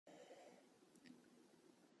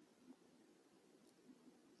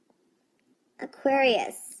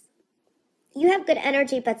Aquarius, you have good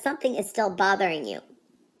energy, but something is still bothering you.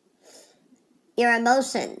 Your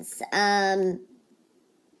emotions.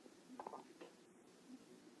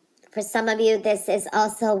 For some of you, this is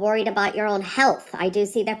also worried about your own health. I do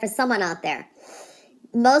see that for someone out there.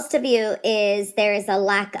 Most of you there is a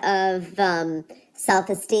lack of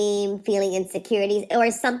self-esteem, feeling insecurities,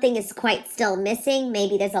 or something is quite still missing.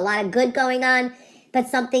 Maybe there's a lot of good going on, but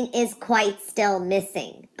something is quite still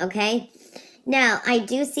missing, okay? Now, I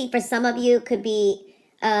do see for some of you could be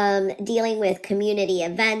dealing with community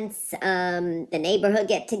events, the neighborhood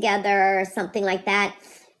get-together, something like that.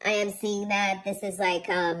 I am seeing that this is like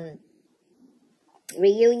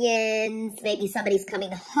reunions, maybe somebody's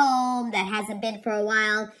coming home that hasn't been for a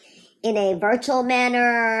while in a virtual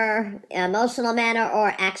manner, emotional manner,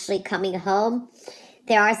 or actually coming home.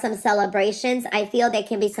 There are some celebrations. I feel there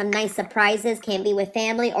can be some nice surprises, can be with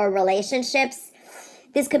family or relationships.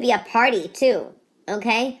 This could be a party too,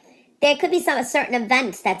 okay? There could be a certain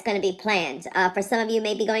event that's going to be planned. For some of you,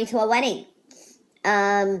 maybe going to a wedding.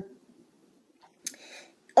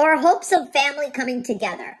 Or hopes of family coming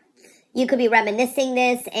together. You could be reminiscing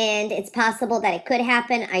this, and it's possible that it could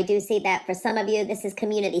happen. I do see that for some of you, this is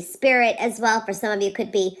community spirit as well. For some of you,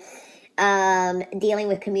 could be dealing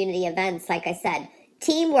with community events, like I said.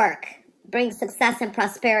 Teamwork brings success and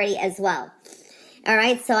prosperity as well. All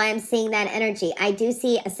right, so I am seeing that energy. I do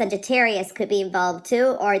see a Sagittarius could be involved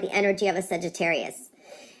too, or the energy of a Sagittarius.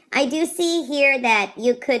 I do see here that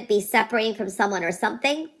you could be separating from someone or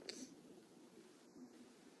something.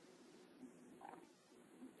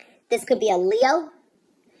 This could be a Leo,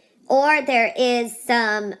 or there is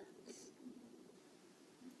some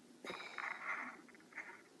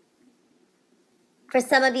for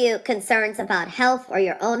some of you, concerns about health or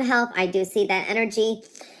your own health. I do see that energy.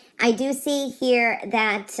 I do see here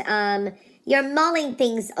that you're mulling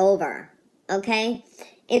things over, okay?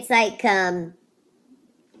 It's like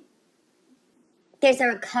there's a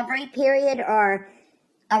recovery period or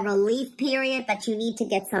a relief period, but you need to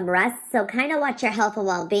get some rest. So kind of watch your health and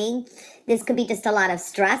well-being. This could be just a lot of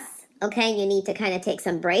stress, okay? You need to kind of take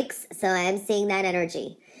some breaks. So I'm seeing that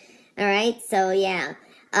energy. All right, so yeah.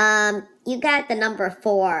 You got the number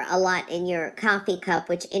 4 a lot in your coffee cup,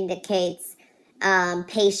 which indicates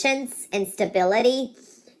patience and stability,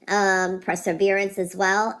 perseverance as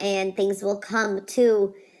well, and things will come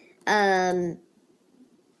to,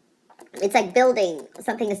 it's like building.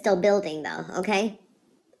 Something is still building though, okay?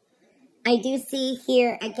 I do see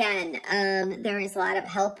here, again, there is a lot of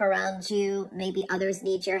help around you. Maybe others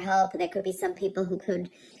need your help. There could be some people who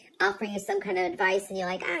could offer you some kind of advice and you're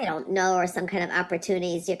like, I don't know, or some kind of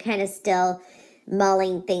opportunities. You're kind of still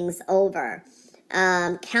mulling things over.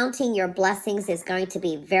 Counting your blessings is going to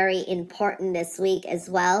be very important this week as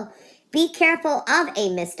well. Be careful of a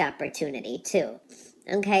missed opportunity too.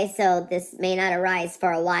 Okay, so this may not arise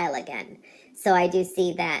for a while again. So I do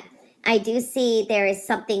see that. I do see there is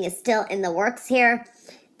something is still in the works here.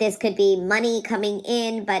 This could be money coming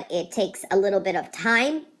in, but it takes a little bit of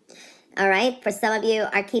time. All right, for some of you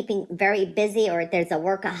are keeping very busy, or there's a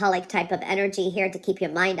workaholic type of energy here to keep your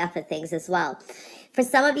mind off of things as well. For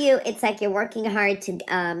some of you, it's like you're working hard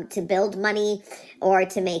to build money or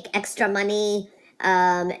to make extra money,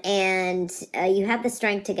 and you have the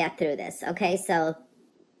strength to get through this, okay? So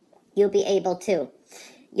you'll be able to.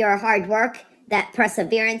 Your hard work, that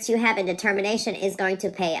perseverance you have and determination is going to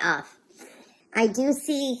pay off. I do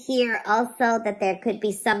see here also that there could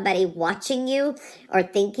be somebody watching you or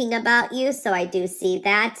thinking about you. So I do see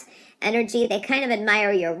that energy. They kind of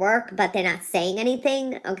admire your work, but they're not saying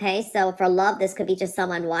anything. Okay, so for love, this could be just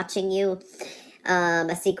someone watching you.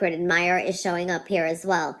 A secret admirer is showing up here as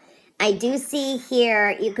well. I do see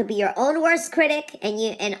here you could be your own worst critic,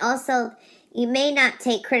 and also you may not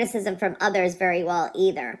take criticism from others very well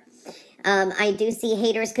either. I do see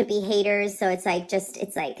haters could be haters, so it's like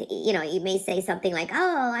you know, you may say something like,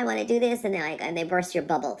 oh, I want to do this, and they're like, and they burst your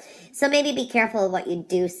bubble. So maybe be careful of what you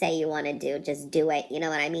do say you want to do. Just do it, you know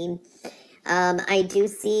what I mean? I do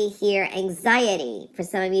see here anxiety. For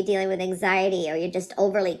some of you dealing with anxiety, or you're just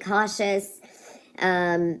overly cautious.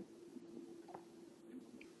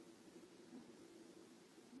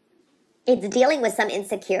 It's dealing with some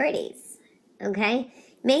insecurities, okay?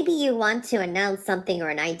 Maybe you want to announce something or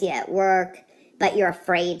an idea at work, but you're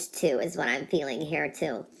afraid to, is what I'm feeling here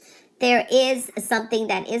too. There is something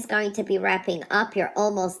that is going to be wrapping up. You're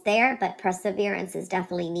almost there, but perseverance is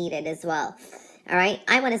definitely needed as well. All right,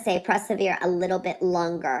 I want to say persevere a little bit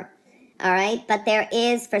longer. All right, but there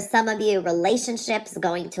is, for some of you, relationships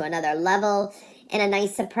going to another level and a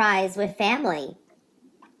nice surprise with family.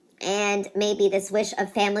 And maybe this wish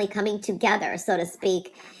of family coming together, so to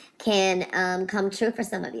speak, can come true for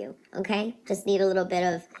some of you, okay? Just need a little bit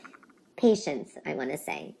of patience, I want to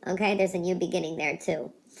say, okay? There's a new beginning there,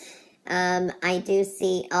 too. I do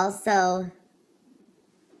see also